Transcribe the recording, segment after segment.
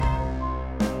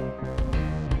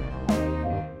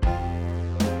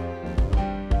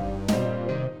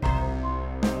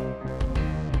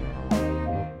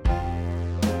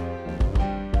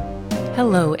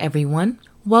Hello, everyone.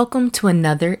 Welcome to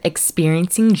another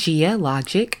Experiencing Gia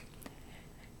Logic.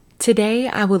 Today,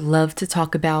 I would love to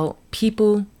talk about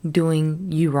people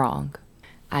doing you wrong.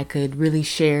 I could really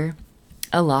share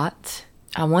a lot.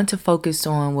 I want to focus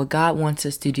on what God wants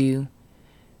us to do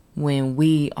when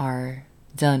we are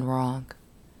done wrong.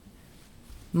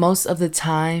 Most of the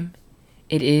time,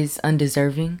 it is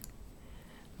undeserving.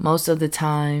 Most of the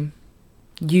time,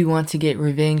 you want to get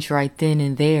revenge right then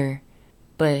and there,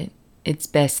 but it's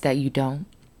best that you don't.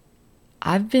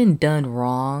 I've been done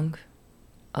wrong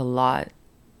a lot,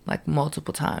 like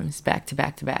multiple times, back to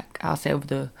back. I'll say over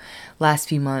the last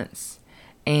few months.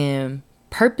 And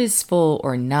purposeful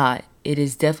or not, it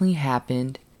has definitely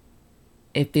happened.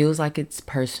 It feels like it's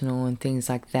personal and things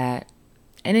like that.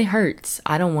 And it hurts.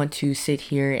 I don't want to sit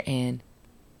here and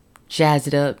jazz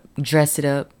it up, dress it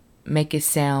up, make it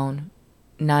sound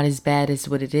not as bad as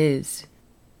what it is.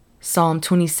 Psalm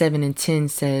 27:10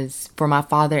 says, "For my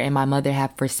father and my mother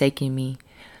have forsaken me,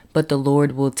 but the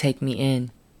Lord will take me in."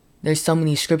 There's so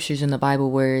many scriptures in the Bible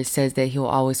where it says that he'll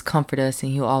always comfort us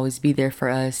and he'll always be there for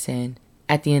us. And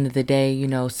at the end of the day,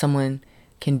 someone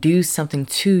can do something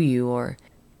to you or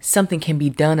something can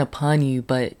be done upon you,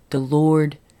 but the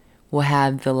Lord will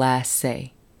have the last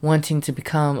say. Wanting to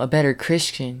become a better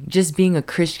Christian, just being a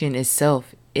Christian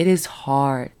itself, it is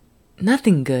hard.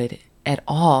 Nothing good at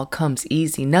all comes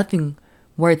easy. Nothing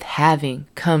worth having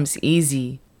comes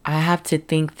easy. I have to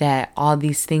think that all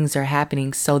these things are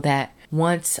happening so that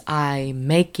once I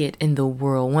make it in the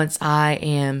world, once I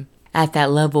am at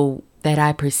that level that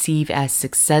I perceive as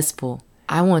successful,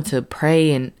 I want to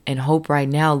pray and hope right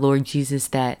now, Lord Jesus,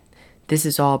 that this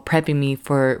is all prepping me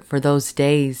for those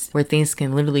days where things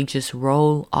can literally just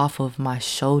roll off of my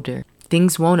shoulder.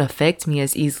 Things won't affect me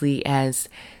as easily as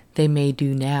they may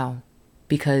do now.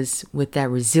 Because with that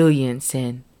resilience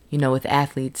and, with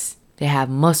athletes, they have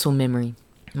muscle memory.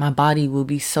 My body will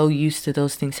be so used to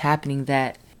those things happening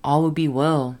that all will be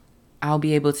well. I'll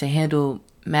be able to handle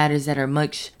matters that are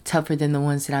much tougher than the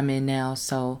ones that I'm in now.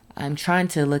 So I'm trying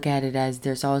to look at it as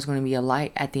there's always going to be a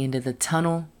light at the end of the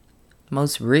tunnel.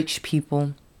 Most rich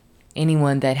people,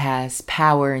 anyone that has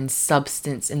power and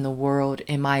substance in the world,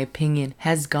 in my opinion,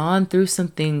 has gone through some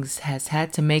things, has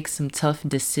had to make some tough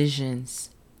decisions.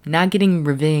 Not getting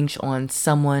revenge on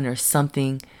someone or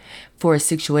something for a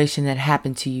situation that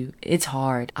happened to you. It's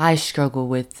hard. I struggle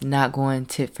with not going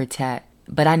tit for tat.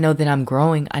 But I know that I'm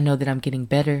growing. I know that I'm getting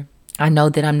better. I know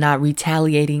that I'm not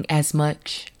retaliating as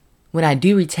much. When I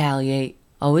do retaliate,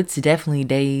 it's definitely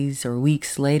days or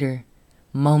weeks later,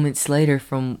 moments later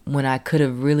from when I could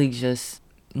have really just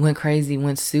went crazy,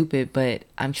 went stupid. But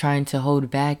I'm trying to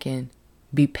hold back and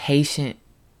be patient.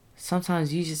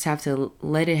 Sometimes you just have to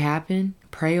let it happen,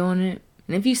 pray on it.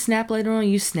 And if you snap later on,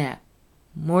 you snap.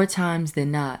 More times than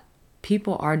not,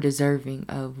 people are deserving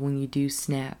of when you do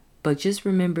snap. But just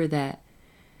remember that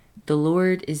the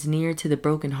Lord is near to the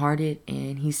brokenhearted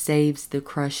and he saves the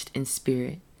crushed in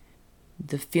spirit.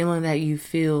 The feeling that you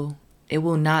feel, it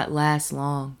will not last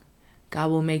long.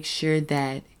 God will make sure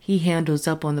that he handles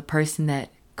up on the person that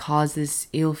causes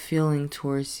ill feeling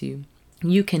towards you.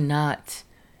 You cannot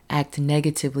act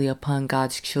negatively upon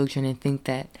God's children and think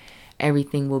that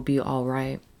everything will be all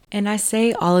right. And I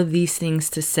say all of these things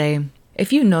to say,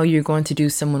 if you know you're going to do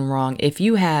someone wrong, if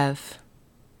you have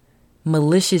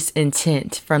malicious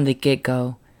intent from the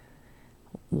get-go,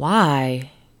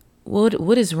 why?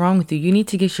 What is wrong with you? You need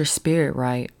to get your spirit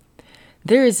right.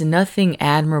 There is nothing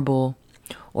admirable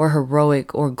or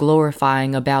heroic or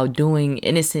glorifying about doing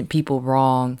innocent people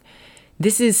wrong.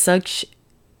 This is such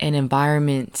an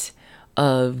environment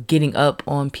of getting up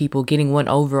on people, getting one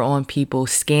over on people,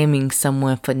 scamming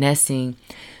someone, finessing.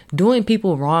 Doing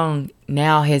people wrong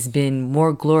now has been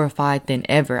more glorified than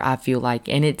ever, I feel like.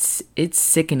 And it's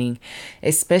sickening,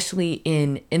 especially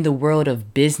in the world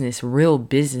of business, real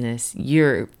business.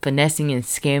 You're finessing and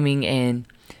scamming and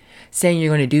saying you're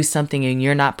going to do something and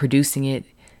you're not producing it.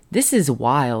 This is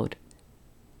wild.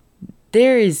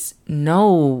 There is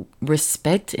no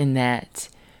respect in that.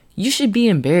 You should be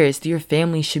embarrassed. Your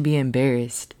family should be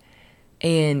embarrassed.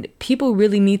 And people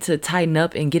really need to tighten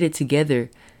up and get it together.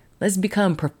 Let's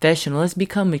become professional. Let's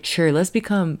become mature. Let's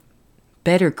become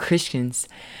better Christians,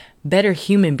 better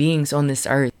human beings on this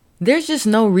earth. There's just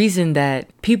no reason that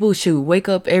people should wake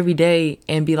up every day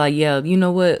and be like, yeah, you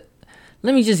know what?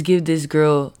 Let me just give this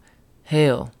girl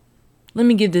hell. Let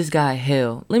me give this guy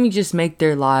hell. Let me just make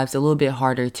their lives a little bit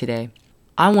harder today.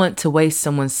 I want to waste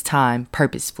someone's time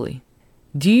purposefully.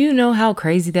 Do you know how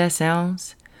crazy that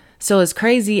sounds? So as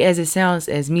crazy as it sounds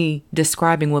as me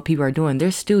describing what people are doing,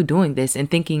 they're still doing this and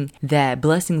thinking that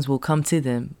blessings will come to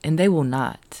them, and they will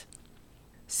not.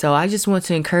 So I just want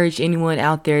to encourage anyone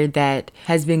out there that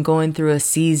has been going through a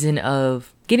season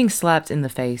of getting slapped in the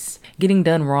face, getting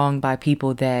done wrong by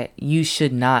people that you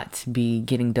should not be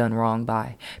getting done wrong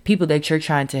by, people that you're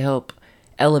trying to help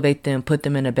elevate them, put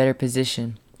them in a better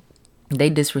position. They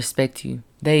disrespect you.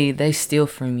 They steal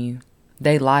from you.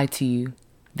 They lie to you.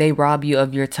 They rob you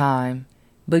of your time.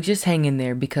 But just hang in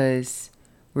there, because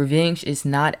revenge is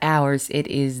not ours, it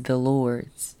is the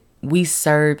Lord's. We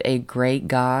serve a great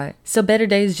God. So better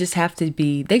days just have to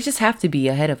be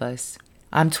ahead of us.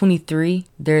 I'm 23.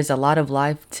 There's a lot of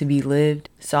life to be lived.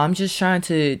 So I'm just trying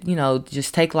to,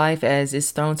 just take life as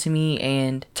it's thrown to me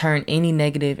and turn any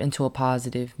negative into a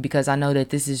positive, because I know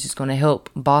that this is just going to help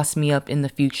boss me up in the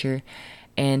future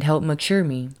and help mature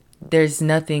me. There's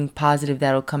nothing positive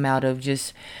that'll come out of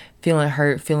just feeling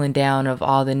hurt, feeling down of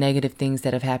all the negative things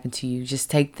that have happened to you. Just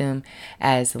take them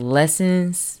as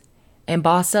lessons and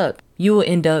boss up. You will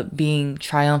end up being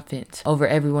triumphant over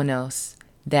everyone else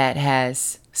that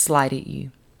has slighted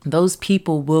you. Those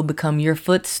people will become your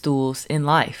footstools in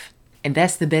life. And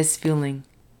that's the best feeling.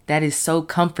 That is so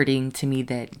comforting to me,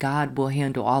 that God will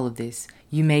handle all of this.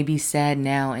 You may be sad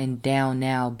now and down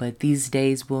now, but these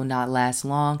days will not last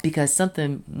long, because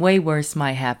something way worse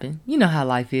might happen. You know how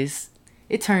life is.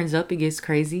 It turns up, it gets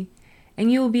crazy,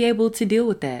 and you'll be able to deal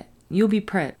with that. You'll be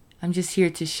prepped. I'm just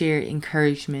here to share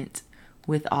encouragement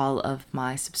with all of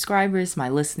my subscribers, my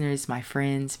listeners, my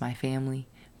friends, my family.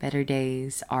 Better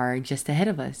days are just ahead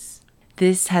of us.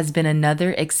 This has been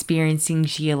another Experiencing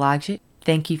Gia Logic.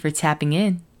 Thank you for tapping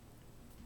in.